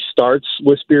obviously starts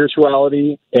with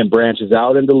spirituality and branches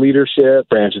out into leadership,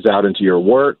 branches out into your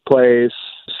workplace,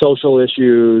 social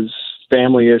issues,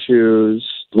 family issues,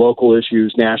 local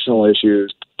issues, national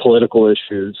issues, political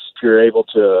issues. If you're able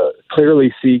to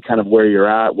clearly see kind of where you're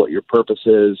at, what your purpose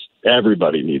is,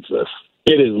 everybody needs this.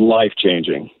 It is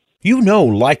life-changing. You know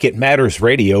Like It Matters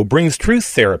Radio brings truth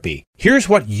therapy. Here's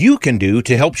what you can do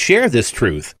to help share this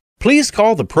truth. Please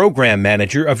call the program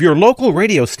manager of your local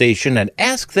radio station and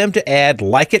ask them to add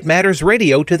Like It Matters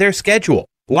Radio to their schedule.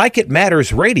 Like It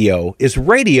Matters Radio is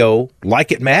radio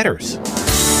like it matters.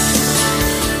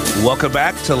 Welcome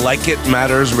back to Like It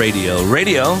Matters Radio.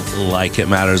 Radio like it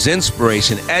matters.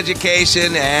 Inspiration,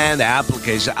 education, and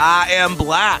application. I am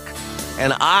Black,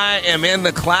 and I am in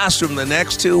the classroom the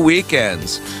next 2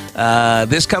 weekends.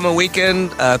 This coming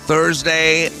weekend,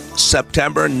 Thursday,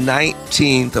 September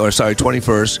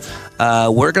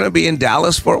 21st, we're going to be in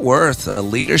Dallas, Fort Worth, a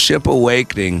Leadership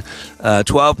Awakening.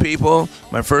 12 people.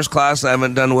 My first class I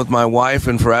haven't done with my wife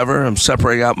in forever. I'm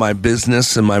separating out my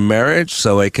business and my marriage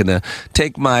so I can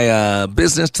take my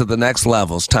business to the next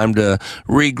level. It's time to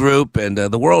regroup, and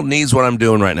the world needs what I'm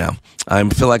doing right now. I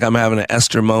feel like I'm having an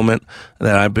Esther moment,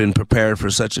 that I've been prepared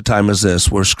for such a time as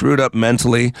this. We're screwed up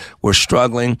mentally. We're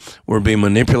struggling. We're being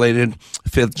manipulated.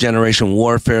 5th generation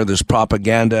warfare. There's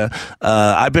propaganda.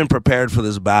 I've been prepared for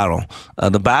this battle.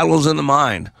 The battle's in the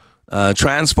mind.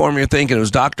 Transform your thinking. It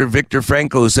was Dr. Viktor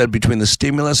Frankl who said between the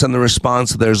stimulus and the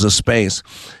response, there's a space.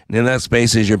 And in that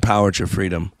space is your power, it's your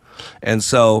freedom. And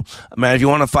so, man, if you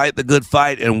want to fight the good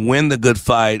fight and win the good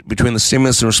fight between the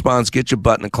stimulus and response, get your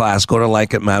butt in a class. Go to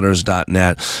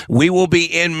likeitmatters.net. We will be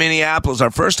in Minneapolis.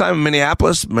 Our first time in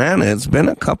Minneapolis, man, it's been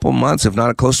a couple months, if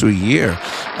not close to a year.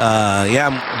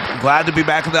 I'm glad to be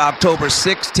back on the October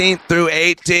 16th through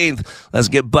 18th. Let's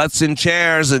get butts in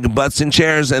chairs, and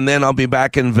then I'll be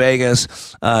back in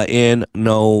Vegas in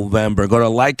November. Go to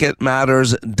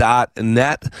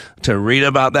likeitmatters.net to read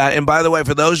about that. And by the way,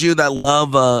 for those of you that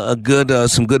love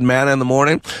some good manna in the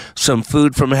morning, some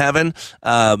food from heaven,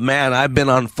 man, I've been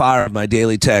on fire with my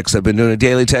daily text. I've been doing a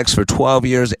daily text for 12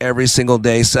 years, every single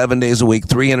day, 7 days a week,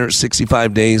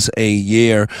 365 days a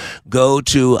year. Go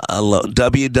to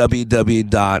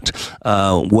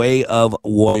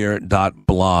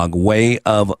www.wayofwarrior.blog,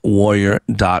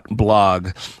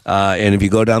 wayofwarrior.blog. And if you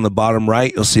go down the bottom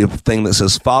right, you'll see a thing that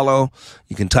says follow.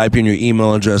 You can type in your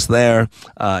email address there.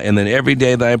 And then every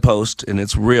day that I post, and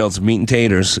it's real, it's meat and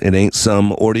taters. It ain't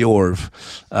some hors d'oeuvre.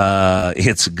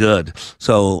 It's good.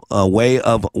 So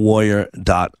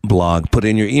wayofwarrior.blog. Put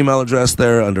in your email address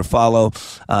there under follow.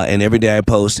 And every day I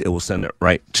post, it will send it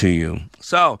right to you.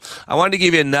 So I wanted to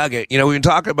give you a nugget. You know, we can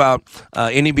talk about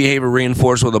any behavior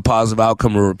reinforced with a positive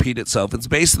outcome will repeat itself. It's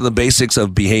basically the basics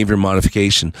of behavior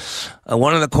modification.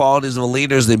 One of the qualities of a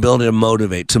leader is the ability to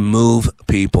motivate, to move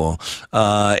people.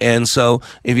 And so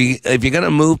if you're going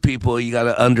to move people, you got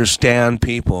to understand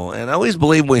people. And I always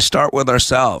believe we start with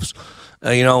ourselves.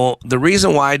 The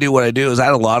reason why I do what I do is I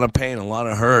had a lot of pain, a lot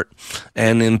of hurt.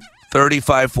 And in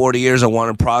 35, 40 years, I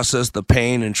want to process the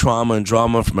pain and trauma and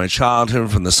drama from my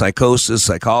childhood, from the psychosis,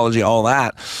 psychology, all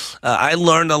that. I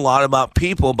learned a lot about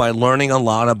people by learning a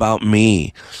lot about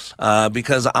me,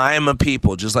 because I am a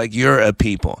people, just like you're a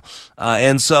people.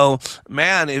 And so,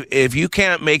 man, if you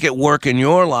can't make it work in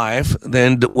your life,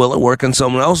 then will it work in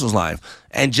someone else's life?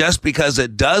 And just because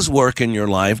it does work in your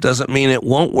life doesn't mean it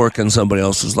won't work in somebody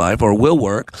else's life or will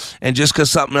work. And just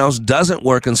because something else doesn't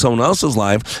work in someone else's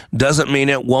life doesn't mean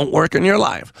it won't work in your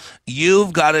life.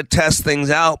 You've got to test things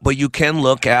out, but you can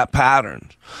look at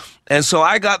patterns. And so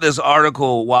I got this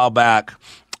article a while back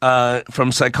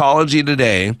from Psychology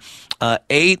Today,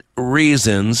 8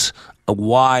 reasons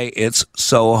why it's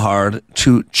so hard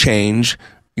to change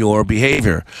your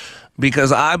behavior.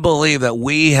 Because I believe that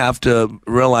we have to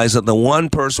realize that the one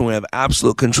person we have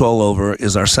absolute control over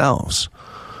is ourselves.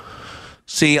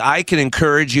 See, I can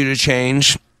encourage you to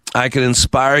change. I can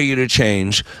inspire you to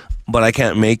change, but I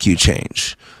can't make you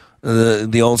change.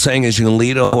 The old saying is you can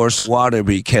lead a horse to water,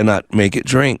 but you cannot make it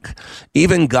drink.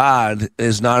 Even God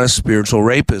is not a spiritual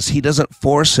rapist. He doesn't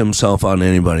force himself on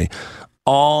anybody.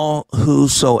 All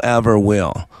whosoever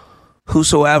will.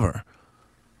 Whosoever.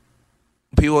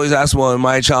 People always ask, well, am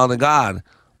I a child of God?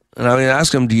 And I mean,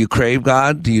 ask them, do you crave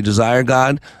God? Do you desire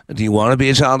God? Do you want to be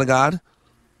a child of God?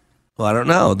 Well, I don't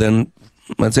know. Then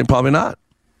I'd say probably not.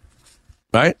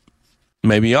 Right?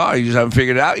 Maybe you are. You just haven't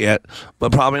figured it out yet.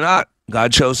 But probably not.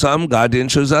 God chose some. God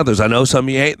didn't choose others. I know some of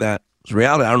you hate that. It's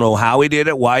reality. I don't know how he did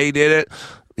it, why he did it.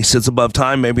 He sits above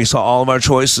time. Maybe he saw all of our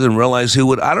choices and realized who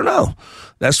would. I don't know.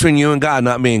 That's between you and God,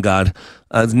 not me and God.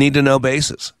 Need to know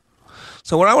basis.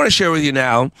 So what I want to share with you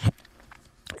now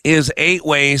is 8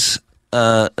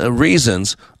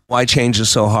 reasons why change is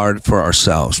so hard for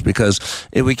ourselves. Because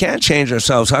if we can't change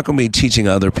ourselves, how can we be teaching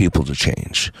other people to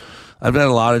change? I've done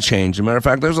a lot of change. As a matter of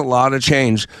fact, there's a lot of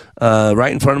change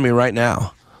right in front of me right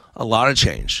now. A lot of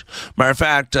change. Matter of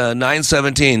fact,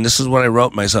 9/17, this is what I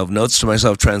wrote myself, notes to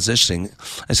myself transitioning.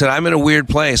 I said, I'm in a weird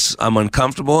place. I'm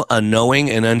uncomfortable, unknowing,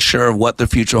 and unsure of what the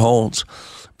future holds,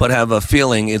 but have a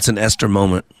feeling it's an Esther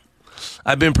moment.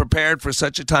 I've been prepared for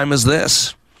such a time as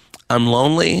this. I'm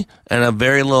lonely and have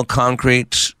very little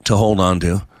concrete to hold on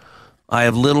to. I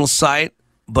have little sight,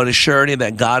 but a surety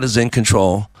that God is in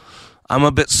control. I'm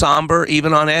a bit somber,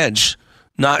 even on edge,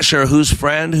 not sure who's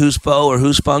friend, who's foe, or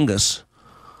who's fungus.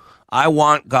 I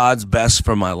want God's best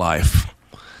for my life.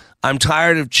 I'm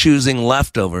tired of choosing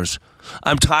leftovers.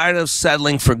 I'm tired of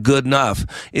settling for good enough.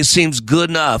 It seems good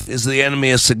enough is the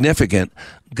enemy of significant.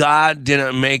 God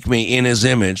didn't make me in his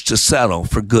image to settle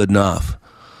for good enough.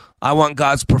 I want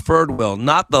God's preferred will,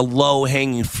 not the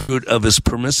low-hanging fruit of his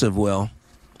permissive will.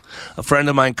 A friend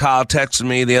of mine, Kyle, texted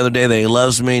me the other day that he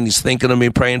loves me and he's thinking of me,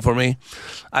 praying for me.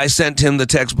 I sent him the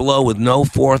text below with no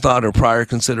forethought or prior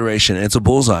consideration. It's a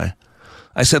bullseye.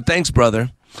 I said, thanks, brother.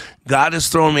 God has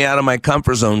thrown me out of my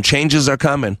comfort zone. Changes are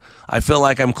coming. I feel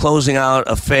like I'm closing out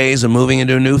a phase and moving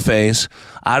into a new phase.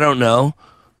 I don't know.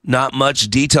 Not much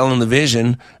detail in the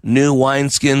vision. New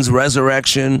wineskins,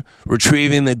 resurrection,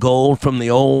 retrieving the gold from the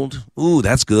old. Ooh,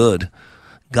 that's good.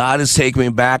 God has taken me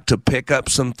back to pick up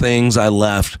some things I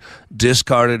left,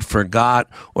 discarded, forgot,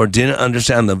 or didn't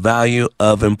understand the value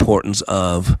or importance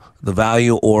of.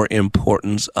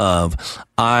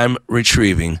 I'm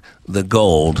retrieving the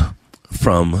gold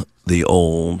from the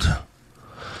old.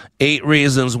 8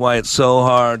 reasons why it's so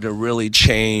hard to really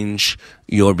change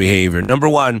your behavior. Number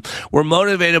one, we're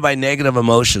motivated by negative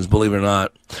emotions, believe it or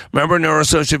not. Remember,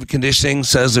 neuroassociative conditioning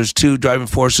says there's two driving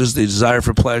forces, the desire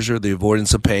for pleasure, the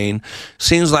avoidance of pain.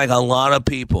 Seems like a lot of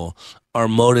people are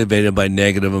motivated by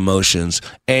negative emotions.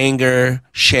 Anger,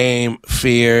 shame,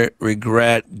 fear,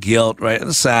 regret, guilt, right?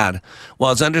 It's sad.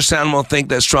 While it's understandable to think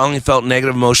that strongly felt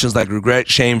negative emotions like regret,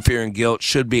 shame, fear, and guilt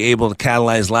should be able to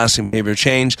catalyze lasting behavior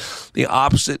change, the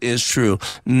opposite is true.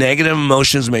 Negative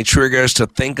emotions may trigger us to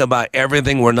think about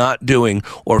everything we're not doing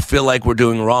or feel like we're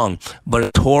doing wrong, but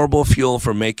it's horrible fuel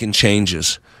for making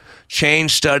changes.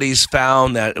 Change studies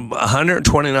found that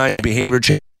 129 behavior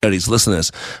change studies, listen to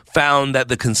this, found that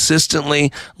the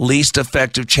consistently least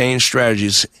effective change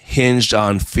strategies hinged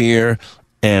on fear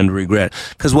and regret.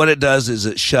 Because what it does is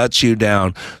it shuts you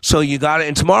down. So you got it.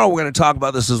 And tomorrow we're going to talk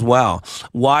about this as well.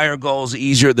 Why are goals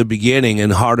easier at the beginning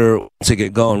and harder to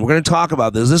get going? We're going to talk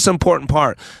about this. This is an important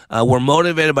part. We're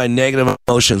motivated by negative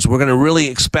emotions. We're going to really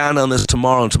expand on this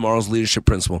tomorrow in tomorrow's leadership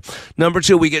principle. Number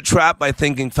two, we get trapped by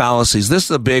thinking fallacies. This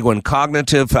is a big one,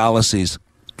 cognitive fallacies.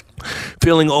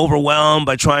 Feeling overwhelmed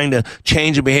by trying to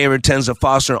change a behavior tends to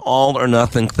foster all or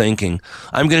nothing thinking.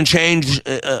 I'm going to change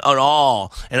at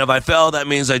all, and if I fail, that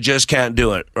means I just can't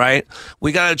do it, right?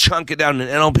 We got to chunk it down. In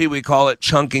NLP, we call it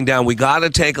chunking down. We got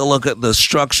to take a look at the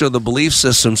structure of the belief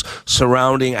systems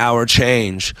surrounding our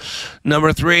change.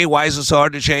 Number three, why is it so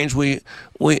hard to change? We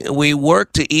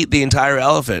work to eat the entire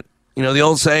elephant. You know, the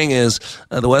old saying is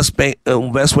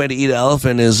the best way to eat an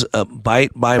elephant is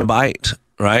bite by bite,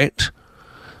 right?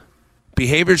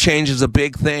 Behavior change is a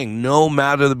big thing. No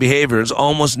matter the behavior, it's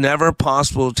almost never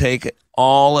possible to take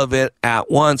all of it at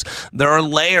once. There are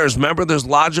layers. Remember, there's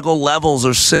logical levels.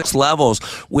 There's 6 levels.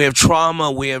 We have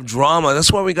trauma. We have drama.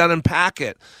 That's why we got to unpack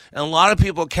it. And a lot of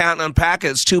people can't unpack it.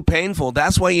 It's too painful.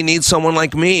 That's why you need someone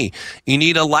like me. You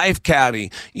need a life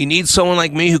caddy. You need someone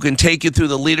like me who can take you through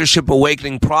the leadership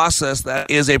awakening process. That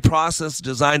is a process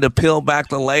designed to peel back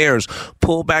the layers,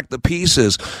 pull back the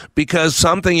pieces, because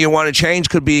something you want to change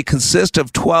could consist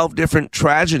of 12 different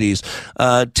tragedies,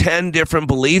 10 different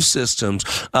belief systems,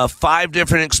 5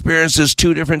 different experiences,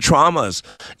 2 different traumas.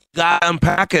 You got to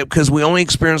unpack it because we only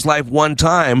experience life one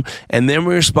time, and then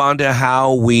we respond to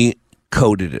how we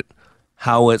coded it,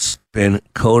 how it's been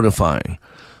codifying.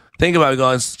 Think about it,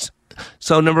 guys.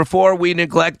 So number 4, we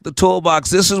neglect the toolbox.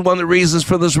 This is one of the reasons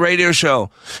for this radio show.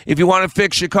 If you want to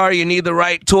fix your car, you need the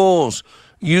right tools.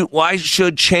 Why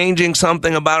should changing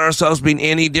something about ourselves be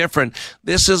any different?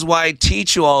 This is why I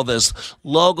teach you all this.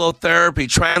 Logotherapy,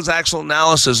 transactional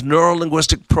analysis,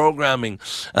 neuro-linguistic programming,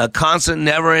 constant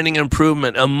never-ending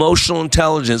improvement, emotional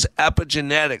intelligence,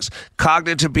 epigenetics,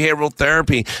 cognitive behavioral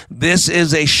therapy. This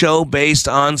is a show based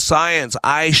on science.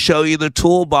 I show you the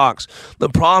toolbox. The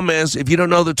problem is, if you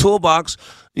don't know the toolbox,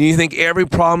 you think every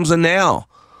problem's a nail.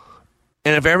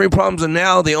 And if every problem's a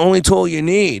nail, the only tool you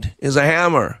need is a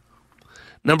hammer.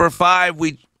 Number 5,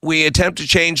 we attempt to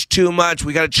change too much.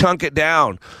 We got to chunk it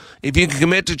down. If you can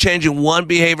commit to changing one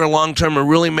behavior long-term and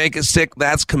really make it stick,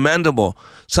 that's commendable.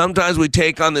 Sometimes we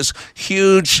take on this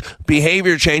huge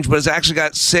behavior change, but it's actually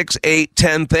got 6, 8,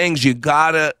 10 things. You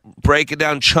got to break it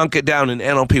down, chunk it down. In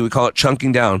NLP, we call it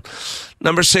chunking down.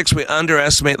 Number 6, we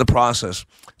underestimate the process.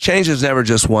 Change is never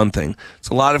just one thing. It's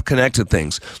a lot of connected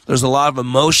things. There's a lot of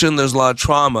emotion. There's a lot of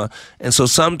trauma. And so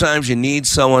sometimes you need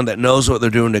someone that knows what they're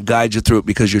doing to guide you through it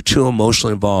because you're too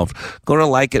emotionally involved. Go to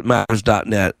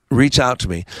likeitmatters.net. Reach out to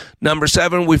me. Number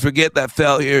 7, we forget that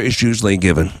failure is usually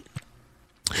given.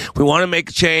 We want to make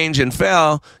a change and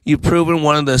fail. You've proven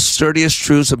one of the sturdiest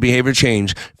truths of behavior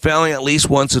change. Failing at least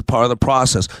once is part of the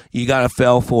process. You got to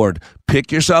fail forward.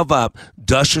 Pick yourself up,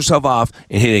 dust yourself off,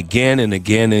 and hit again and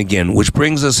again and again, which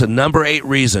brings us to number 8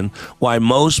 reason why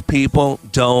most people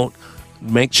don't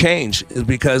make change is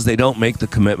because they don't make the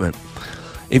commitment.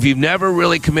 If you've never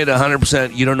really committed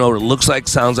 100%, you don't know what it looks like,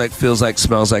 sounds like, feels like,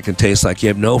 smells like, and tastes like. You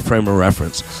have no frame of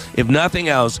reference. If nothing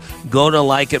else, go to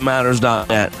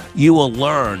likeitmatters.net. You will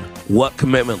learn what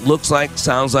commitment looks like,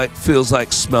 sounds like, feels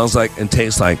like, smells like, and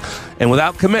tastes like. And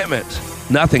without commitment,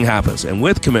 nothing happens. And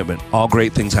with commitment, all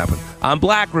great things happen. I'm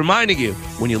Black, reminding you,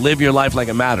 when you live your life like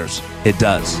it matters, it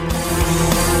does.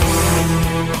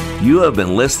 You have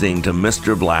been listening to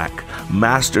Mr. Black,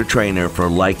 Master Trainer for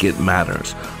Like It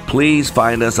Matters. Please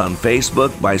find us on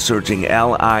Facebook by searching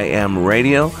LIM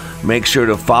Radio. Make sure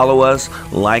to follow us,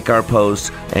 like our posts,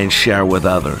 and share with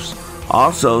others.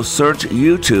 Also, search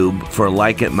YouTube for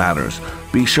Like It Matters.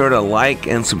 Be sure to like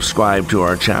and subscribe to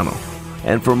our channel.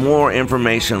 And for more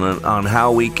information on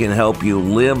how we can help you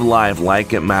live life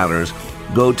like it matters,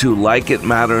 go to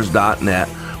likeitmatters.net,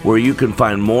 where you can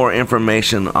find more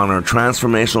information on our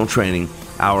transformational training,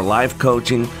 our life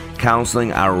coaching,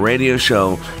 counseling, our radio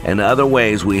show, and other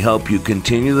ways we help you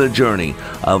continue the journey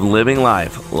of living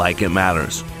life like it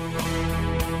matters.